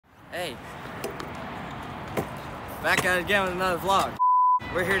Hey, back at it again with another vlog.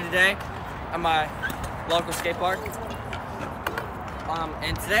 We're here today at my local skate park.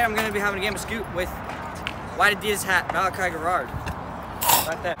 And today I'm going to be having a game of scoot with white Adidas hat, Maliki Garrard.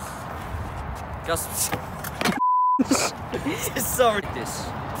 Right there. Just it's so ridiculous.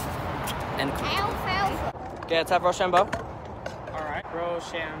 And okay, let's have Rochambeau. Alright,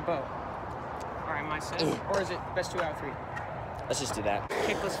 Rochambeau. Alright, my set. Or is it best 2 out of 3? Let's just do that.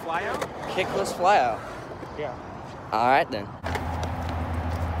 Kickless fly out? Kickless fly out. Yeah. Alright then.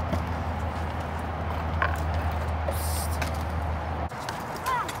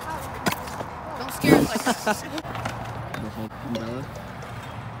 Don't scare us like that.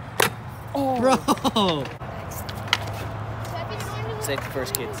 Oh, bro! Save the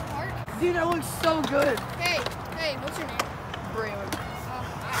first kids. Dude, that looks so good. Hey, what's your name? Braylon.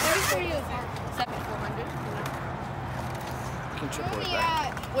 What's your name? 7400. You can triple it,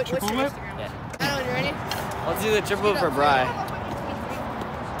 right? What's your Instagram? Yeah. I don't know, you ready? Let's do the triple for Bri.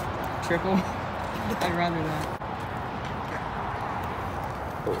 Triple? I'd rather that.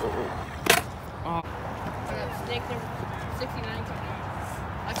 Oh. Snake number 69 coming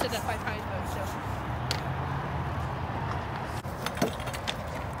out. I've said that 5 times, so.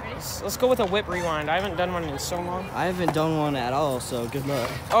 Let's go with a whip rewind. I haven't done one in so long. I haven't done one at all, so good luck.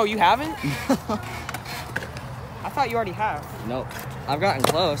 Oh, you haven't? I thought you already have. Nope. I've gotten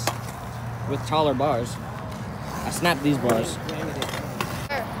close with taller bars. I snapped these bars.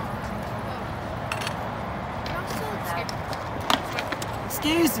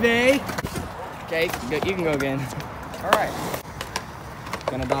 Excuse me. Okay, you can go again. All right.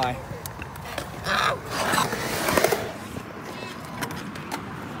 Gonna die.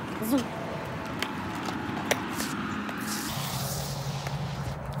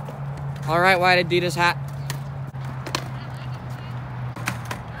 All right, white Adidas hat.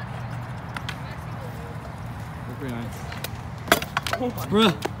 Pretty nice.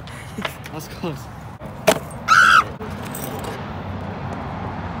 Bruh, that's close.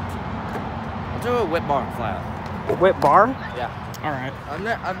 I'll do a whip bar and fly out. Whip bar? Yeah. All right.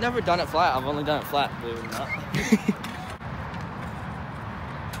 I've never done it flat. I've only done it flat, believe it or not.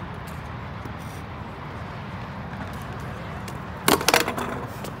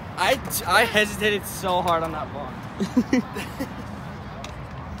 I hesitated so hard on that bar.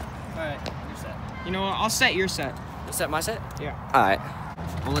 Alright, your set. You know what? I'll set your set. You set my set? Yeah. Alright.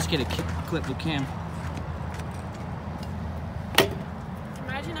 Well, let's get a clip with Cam.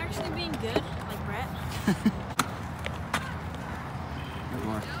 Imagine actually being good, like Brett. Good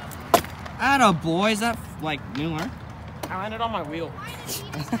work. Atta boy, is that like Mueller? I landed on my wheel.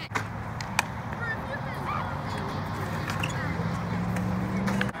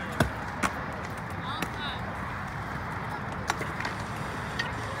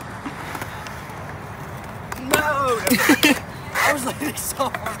 No! I was like so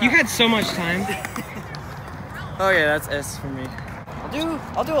hard. You had so much time. Oh yeah, that's S for me.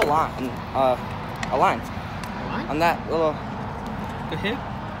 I'll do a line. A line. On that little The hip?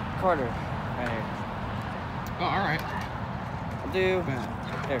 quarter right here. Oh, all right. I'll do.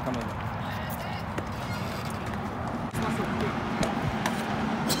 Here, come with me.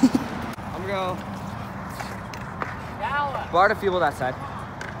 I'm gonna go. Bar to feeble that side.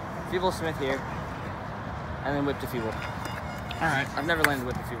 Feeble Smith here. And then whip to feeble. All right. I've never landed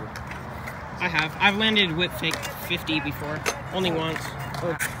whip to feeble. I have. I've landed whip fake 50 before. Only once.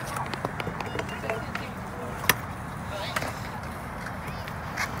 Oh.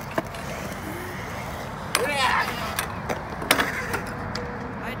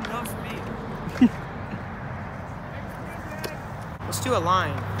 I had no speed. Let's do a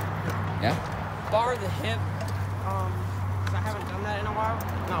line. Yeah? Bar the hip. 'Cause I haven't done that in a while.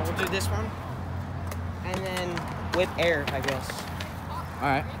 No, we'll do this one. And then whip air, I guess.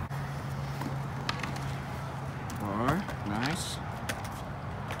 Alright. Bar, nice.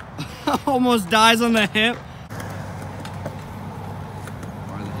 Almost dies on the hip.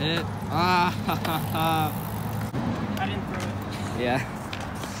 Bar the hip. Ah, ha, ha, ha. I didn't throw it. Yeah.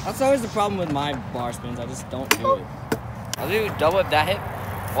 That's always the problem with my bar spins. I just don't do it. I'll do double whip that hip.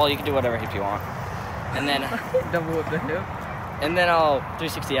 Well, you can do whatever hip you want. And then Double whip the hip. and then I'll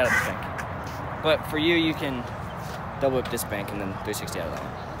 360 out of this bank. But for you, you can double whip this bank and then 360 out of that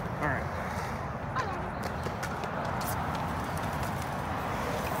one. All right.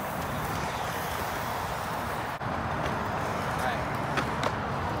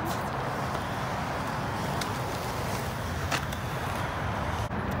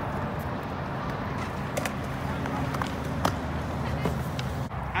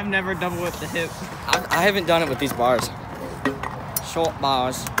 I've never double whipped the hip. I haven't done it with these bars. Short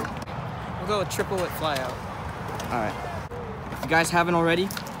bars. We'll go with triple whip fly out. Alright. If you guys haven't already,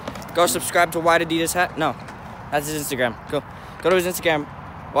 go subscribe to White Adidas Hat. No, that's his Instagram. Go to his Instagram,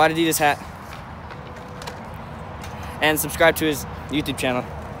 White Adidas Hat. And subscribe to his YouTube channel,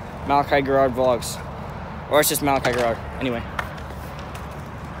 Maliki Garrard Vlogs. Or it's just Maliki Garrard. Anyway.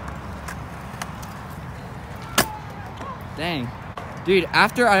 Dang. Dude,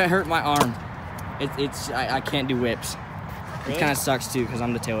 after I hurt my arm, I can't do whips. Really? It kind of sucks too, because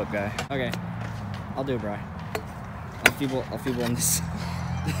I'm the tail whip guy. Okay. I'll do it, bro. I'll feeble on this.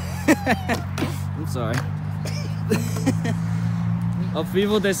 I'm sorry. I'll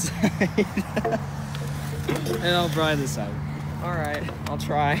feeble this side. And I'll bri this side. Alright, I'll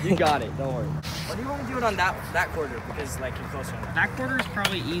try. You got it, don't worry. Or do you want to do it on that quarter? Because like you're closer on that. That quarter is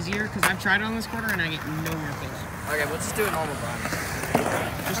probably easier because I've tried it on this quarter and I get nowhere close. Okay, we'll just do a normal bri.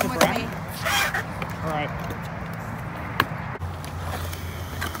 Just a bri? Alright.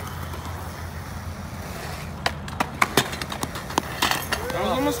 That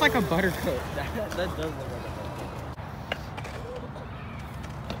was almost like a buttercoat. That does look like a buttercoat.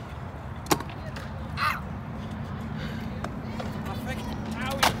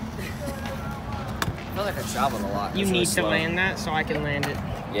 I feel like I traveled a lot. You need to land that so I can land it.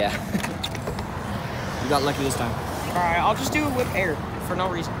 Yeah. You got lucky this time. Alright, I'll just do a whip air for no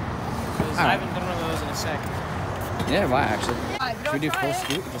reason. Because I haven't done one of those in a sec. Yeah, why actually? Should we do full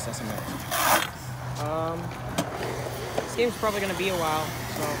scoop or just SMS? This game's probably going to be a while,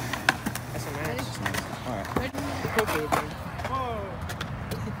 so SMS. Alright. Okay, then.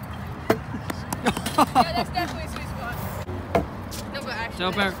 Yeah, that's definitely a sweet spot. No, but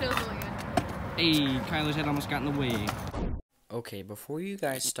actually, that feels really good. Hey, Kyler's head almost got in the way. Okay, before you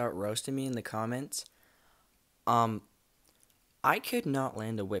guys start roasting me in the comments, I could not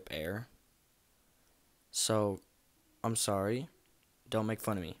land a whip air. So, I'm sorry. Don't make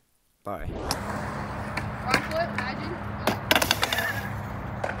fun of me. Bye. Front foot, imagine.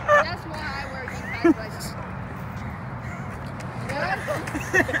 That's why I wear knee pads. What?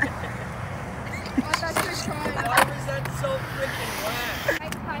 Oh, that's just trying. Why was that so freaking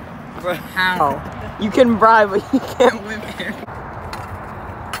whack? How? You can bribe, but you can't whip air. You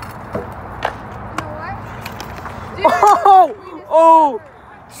know what? Dude, Oh! Oh!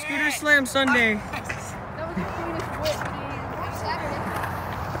 Scooter Slam Sunday. that was the cleanest whip on Saturday.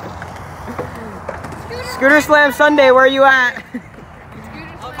 Scooter Slam Sunday, where are you at?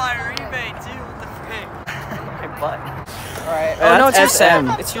 On my rebate too, what the frick? My butt. Alright. Oh no, it's your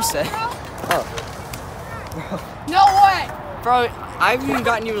set. It's your set. Oh. No way! Bro, I haven't even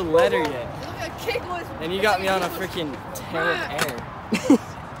gotten you a letter yet. Look at kickless. And you got me on a freaking tail of air.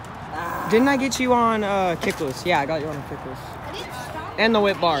 Didn't I get you on kickless? Yeah, I got you on a kickless. And the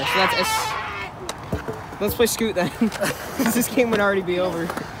whip bar, so that's S. Let's play scoot then. This game would already be over.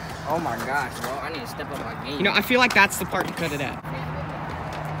 Oh my gosh, bro, I need to step up my game. You know, I feel like that's the part to cut it at.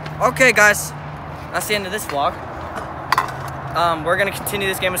 Okay, guys, that's the end of this vlog. We're gonna continue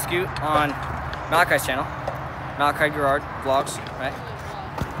this game of scoot on Maliki's channel, Maliki Garrard Vlogs, right?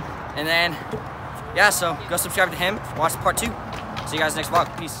 And then, yeah, so go subscribe to him. Watch part 2. See you guys next vlog.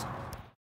 Peace.